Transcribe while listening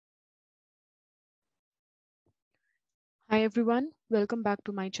Hi everyone, welcome back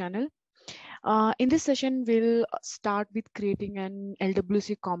to my channel. In this session, we'll start with creating an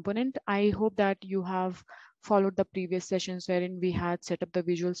LWC component. I hope that you have followed the previous sessions wherein we had set up the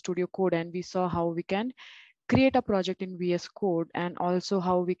Visual Studio Code and we saw how we can create a project in VS Code and also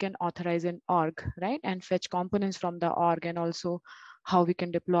how we can authorize an org, right? And fetch components from the org and also how we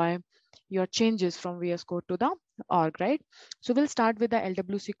can deploy your changes from VS Code to the org, right? So we'll start with the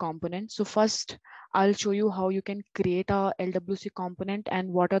LWC component. So first, I'll show you how you can create a LWC component and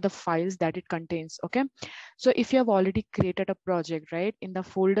what are the files that it contains, okay? So if you have already created a project, right, in the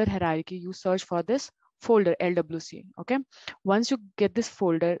folder hierarchy, you search for this folder LWC, okay? Once you get this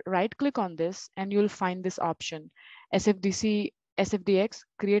folder, right click on this and you'll find this option, SFDC, SFDX,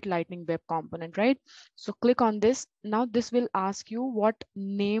 create lightning web component, right? So click on this. Now this will ask you what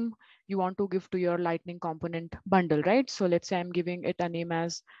name you want to give to your lightning component bundle, right? So let's say I'm giving it a name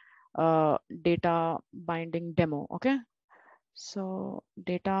as data binding demo, okay? So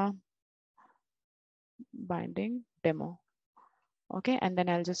data binding demo. Okay, and then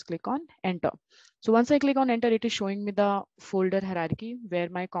I'll just click on enter. So once I click on enter, it is showing me the folder hierarchy where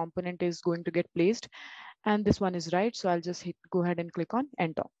my component is going to get placed. And this one is right. So I'll just go ahead and click on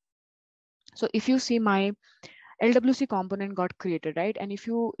enter. So if you see, my LWC component got created, right? And if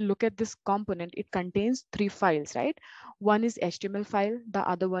you look at this component, it contains 3 files, right? One is HTML file, the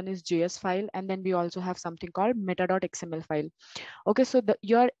other one is JS file, and then we also have something called meta.xml file. Okay, so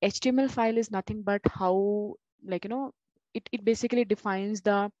your HTML file is nothing but how, like, it basically defines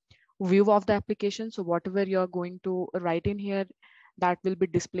the view of the application. So whatever you're going to write in here, that will be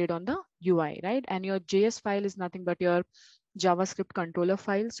displayed on the UI, right? And your JS file is nothing but your JavaScript controller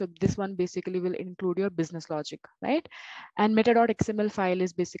file. So this one basically will include your business logic, right? And meta.xml file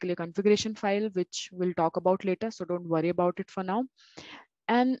is basically a configuration file, which we'll talk about later. So don't worry about it for now.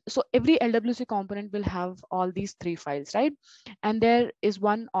 And so every LWC component will have all these 3 files, right? And there is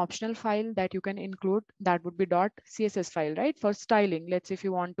one optional file that you can include, that would be .css file, right? For styling. Let's say if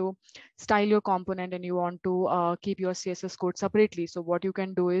you want to style your component and you want to keep your CSS code separately. So what you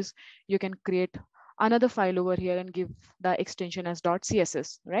can do is you can create another file over here and give the extension as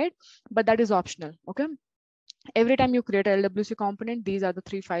 .css, right? But that is optional, okay? Every time you create a LWC component, these are the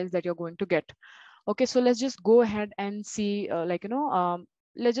 3 files that you're going to get. Okay, so let's just go ahead and see,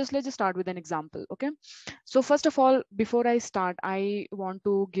 let's just start with an example. Okay, so first of all, before I start, I want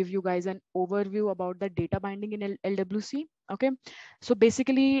to give you guys an overview about the data binding in LWC. Okay, so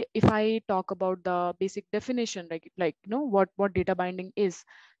basically, if I talk about the basic definition, what data binding is.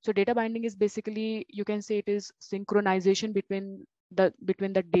 So data binding is basically, you can say, it is synchronization between the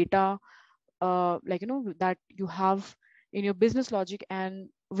data, that you have in your business logic and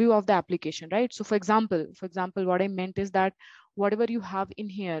view of the application, right? So for example, what I meant is that whatever you have in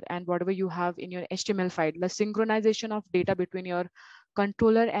here and whatever you have in your HTML file, the synchronization of data between your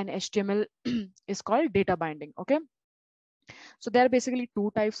controller and HTML is called data binding. Okay, so there are basically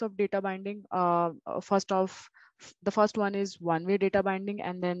 2 types of data binding. The first one is one-way data binding,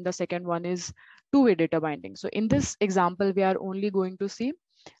 and then the second one is two-way data binding. So in this example, we are only going to see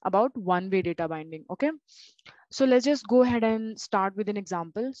about one-way data binding. Okay, so let's just go ahead and start with an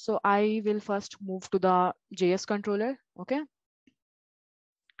example. So I will first move to the JS controller. Okay,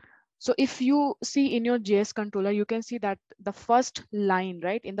 so if you see in your JS controller, you can see that the first line,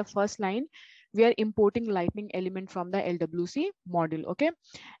 right? In the first line, we are importing lightning element from the LWC module. Okay,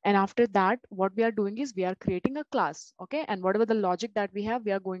 and after that, what we are doing is we are creating a class. Okay, and whatever the logic that we have,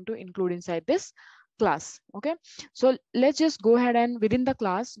 we are going to include inside this class. Okay, so let's just go ahead and within the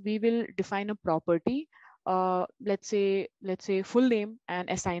class, we will define a property. Let's say full name and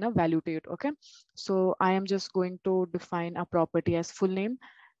assign a value to it. Okay, so I am just going to define a property as full name,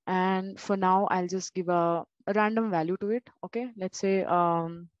 and for now I'll just give a random value to it. Okay, let's say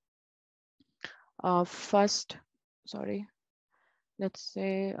first, sorry, let's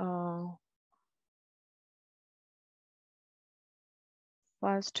say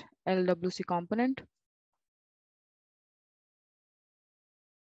first LWC component.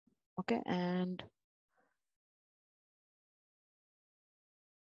 Okay, and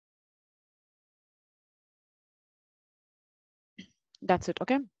that's it.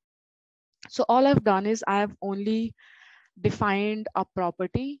 Okay, so all I've done is I have only defined a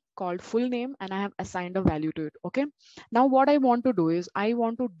property called full name and I have assigned a value to it. Okay, now what I want to do is I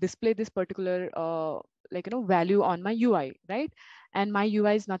want to display this particular value on my UI, right? And my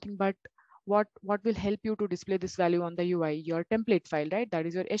UI is nothing but what will help you to display this value on the UI, your template file, right? That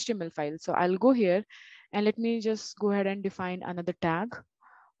is your HTML file. So I'll go here and let me just go ahead and define another tag.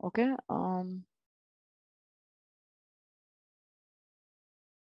 Okay,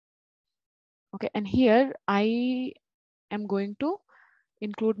 okay, and here I am going to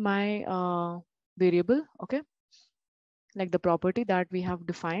include my variable, okay, like the property that we have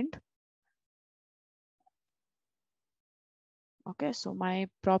defined. Okay, so my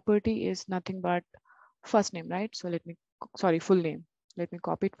property is nothing but first name, right? So let me, sorry, full name. Let me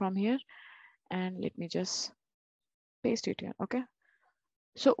copy it from here and let me just paste it here. Okay.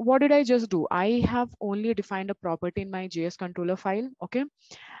 So what did I just do? I have only defined a property in my JS controller file. Okay.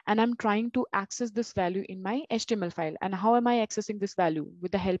 And I'm trying to access this value in my HTML file. And how am I accessing this value?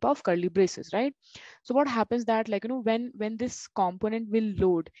 With the help of curly braces, right? So what happens that, like, when this component will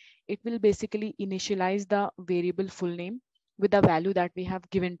load, it will basically initialize the variable full name with the value that we have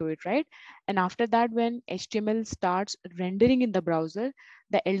given to it, right? And after that, when HTML starts rendering in the browser,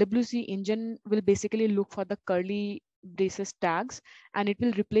 the LWC engine will basically look for the curly braces tags, and it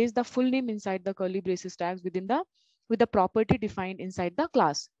will replace the full name inside the curly braces tags within the with the property defined inside the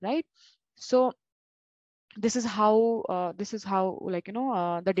class, right? So this is how like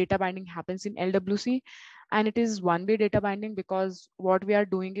the data binding happens in LWC, and it is one-way data binding, because what we are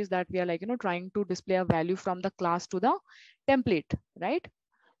doing is that we are, like, trying to display a value from the class to the template, right?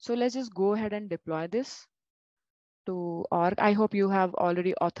 So let's just go ahead and deploy this to org. I hope you have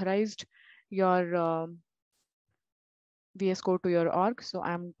already authorized your VS Code to your org. So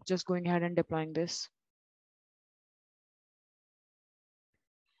I'm just going ahead and deploying this.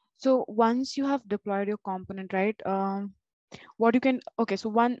 So once you have deployed your component, right, what you can, okay, so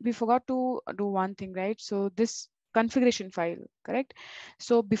we forgot to do one thing, right? So this configuration file, correct?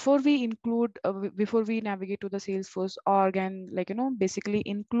 So before we include, before we navigate to the Salesforce org and, like, basically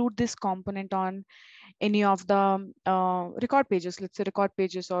include this component on any of the record pages, let's say record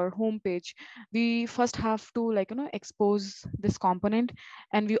pages or home page, we first have to, like, expose this component,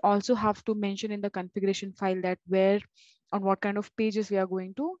 and we also have to mention in the configuration file that where, on what kind of pages we are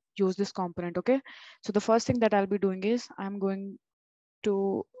going to use this component. Okay, so the first thing that I'll be doing is I'm going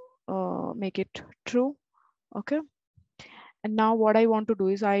to make it true. Okay, and now what I want to do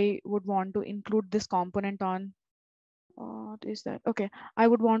is I would want to include this component on what is that? Okay, I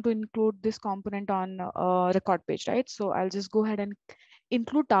would want to include this component on record page, right? So I'll just go ahead and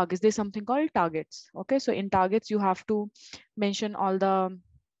include targets. There's something called targets. Okay, so in targets you have to mention all the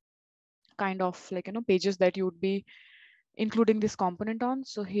kind of, like, pages that you would be including this component on.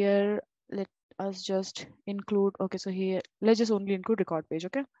 So here, let us just include, okay, so here let's just only include record page.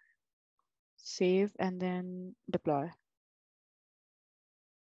 Okay, save and then deploy.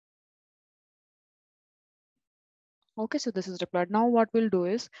 Okay, so this is deployed. Now what we'll do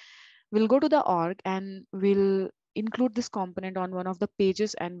is we'll go to the org and we'll include this component on one of the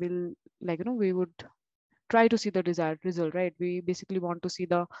pages, and we'll, like, we would try to see the desired result, right? We basically want to see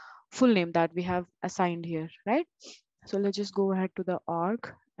the full name that we have assigned here, right? So let's just go ahead to the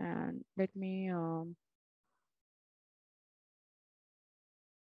org and let me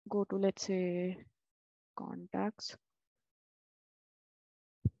go to, let's say, contacts.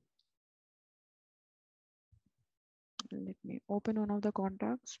 Let me open one of the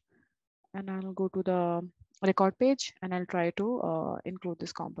contacts and I'll go to the record page and I'll try to include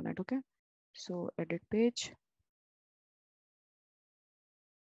this component. Okay, so edit page.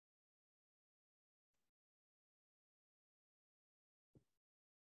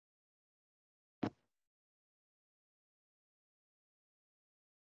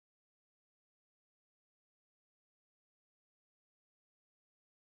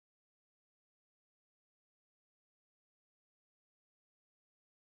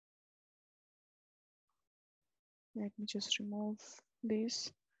 Let me just remove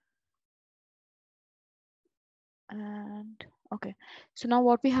this. And okay, so now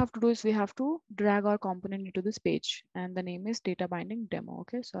what we have to do is we have to drag our component into this page, and the name is data binding demo.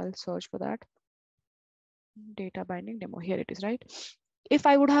 Okay, so I'll search for that. Data binding demo, here it is, right? If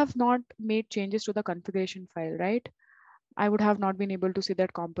I would have not made changes to the configuration file, right, I would have not been able to see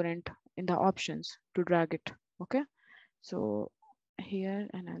that component in the options to drag it. Okay, so here,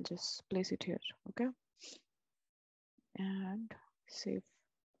 and I'll just place it here. Okay, and save.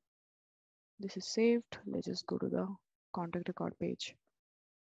 This is saved. Let's just go to the contact record page.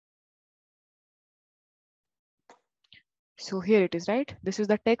 So here it is, right? This is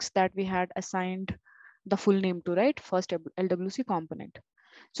the text that we had assigned the full name to, right? First LWC component.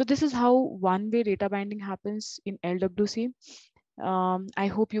 So this is how one-way data binding happens in LWC. I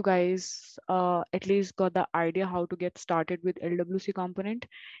hope you guys at least got the idea how to get started with LWC component.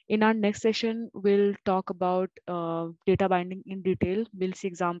 In our next session, we'll talk about data binding in detail. We'll see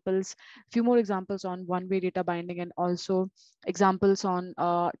examples, few more examples on one-way data binding, and also examples on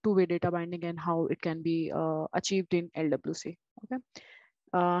two-way data binding and how it can be achieved in LWC.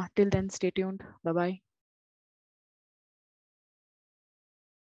 Okay. Till then, stay tuned. Bye-bye.